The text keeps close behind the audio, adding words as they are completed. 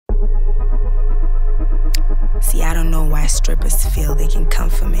See, I don't know why strippers feel they can come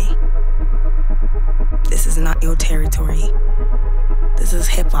for me. This is not your territory. This is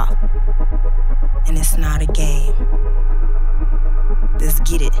hip-hop. And it's not a game. Let's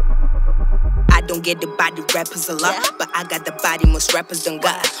get it. I don't get the body rappers a lot, but I got the body most rappers done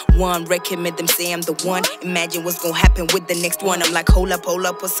got. One record made them say I'm the one. Imagine what's gonna happen with the next one. I'm like, hold up,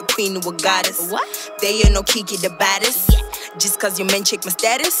 what's a queen or a goddess? What? They ain't no Kikky the baddest. Just cause your men check my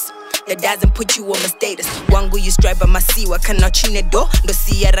status, that doesn't put you on my status. Wangu you strive by MASIWA, kanachine do. No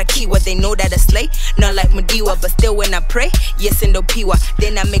siyara kiwa, they know that I slay. Not like Madiwa, but still when I pray, yes and no piwa.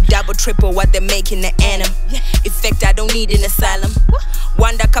 Then I make double triple what they're making the anim. Effect I don't need an asylum.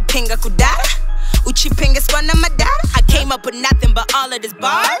 Wanda kapinga kudara, uchipinga swana madara. I came up with nothing but all of these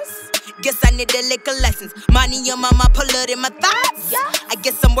bars. Guess I need a liquor license. Money on my pull it in my thighs. I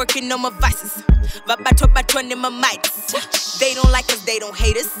guess I'm working on my vices. Vabato in my mics. They don't like us, they don't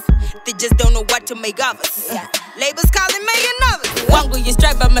hate us. They just don't know what to make of us. Labels calling me another. Wangu you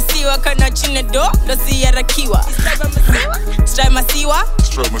strive by MASIWA, kanachine do. No siyara kiwa. Strive MASIWA.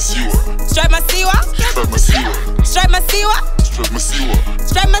 Strive MASIWA. Strive MASIWA. Strive MASIWA. Strive MASIWA. Strive MASIWA.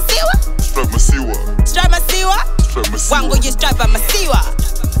 Strive MASIWA. Strive MASIWA. Strive MASIWA. Strive MASIWA. Wangu you strive by MASIWA.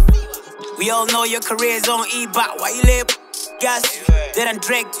 We all know your career's on e-bot. Why you live gas? They done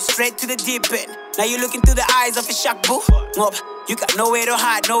dragged you straight to the deep end. Now you looking through the eyes of a shock boo. You got nowhere to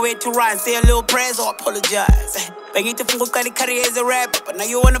hide, nowhere to run. Say a little prayers or apologize. Banging to full career as a rapper, but now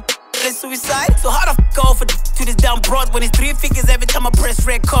you wanna suicide. So how the f go for to this damn broad when it's 3 figures every time I press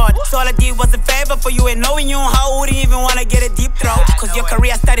record? So all I did was a favor for you, and knowing you, how wouldn't even wanna get a deep throat? Cause your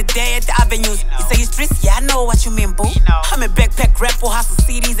career started there at the avenues. You say you streets, yeah I know what you mean, boo. I'm a backpack rap for hustle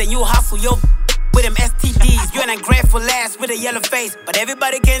CDs, and you hustle your with them STDs. You ain't ungrateful ass with a yellow face, but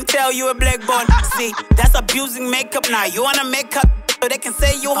everybody can tell you a black bone. See, that's abusing makeup now. You wanna make up so they can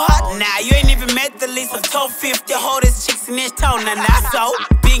say you hot now. You ain't even met the list of top 50 hottest chicks in this town. And now so,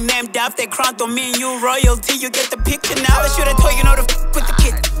 being named after crowned on me and you royalty. You get the picture now. I should've told you know to f with the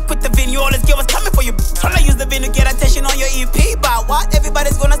kid. Put the venue, all this girl was coming for you. Tryna use the venue, get attention on your EP. But what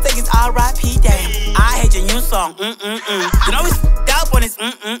everybody's gonna say is R.I.P. Damn, I hate your new song. You know it's up when it's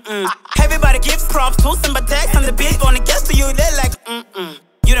Everybody gives props to some attacks on the beat. Gonna guess to you, they're like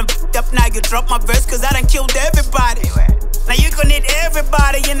You done f***ed up now, you drop my verse cause I done killed everybody. Now you gon' need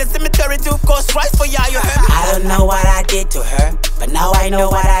everybody in the cemetery to ghost right for y'all, you heard me? I don't know what I did to her, but now I know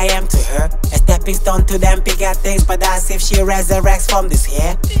what I am to her. A stepping stone to them bigger things, but that's if she resurrects from this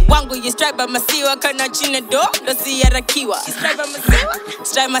here. Wangu you strive by MASIWA, kanachine do. No siyara kiwa. Strive by MASIWA.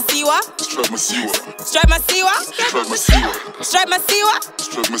 Strive MASIWA. Strive MASIWA. Strive MASIWA. Strive MASIWA.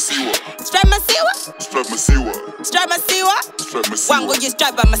 Strive MASIWA. Strive MASIWA. Strive MASIWA. Strive MASIWA. Strive MASIWA. Strive MASIWA. Wangu you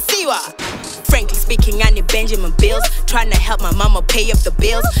strive by MASIWA. Frankly speaking, I need Benjamin bills. Tryna help my mama pay up the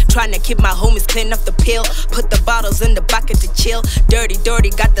bills. Tryna keep my homies clean off the pill. Put the bottles in the bucket to chill. Dirty,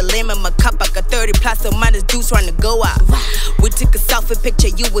 got the lemon in my cup. I got 30 plus so minus juice trying to go out. We took a selfie picture,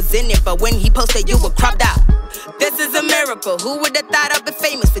 you was in it, but when he posted, you were cropped out. This is a miracle. Who would've thought I'd be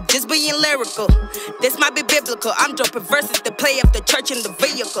famous for just being lyrical? This might be biblical. I'm dropping verses to play up the church in the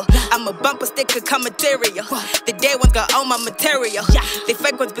vehicle. I'm a bumper sticker, come material. The day ones got all my material. The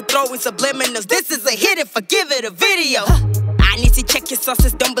fake ones be throwing subliminals. This is a hit if I give it a video. I need to check your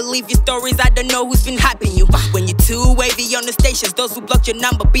sources, don't believe your stories. I don't know who's been hyping you. When you're too wavy on the stations, those who blocked your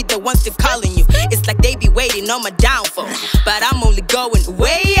number be the ones that calling you. It's like they be waiting on my downfall, but I'm only going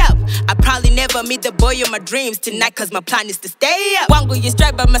way up. I probably never meet the boy of my dreams tonight, cause my plan is to stay up. Wangu you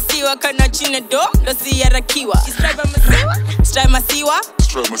strive by MASIWA, kanachine do. No siyara kiwa. Strive by MASIWA. Strive MASIWA.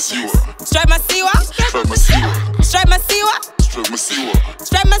 Strive MASIWA. Strive MASIWA. Strive MASIWA. Strive MASIWA. Strive MASIWA.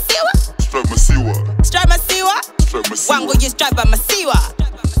 Strive MASIWA. Strive MASIWA. Strive MASIWA. Strive MASIWA. Wangu you strive by MASIWA.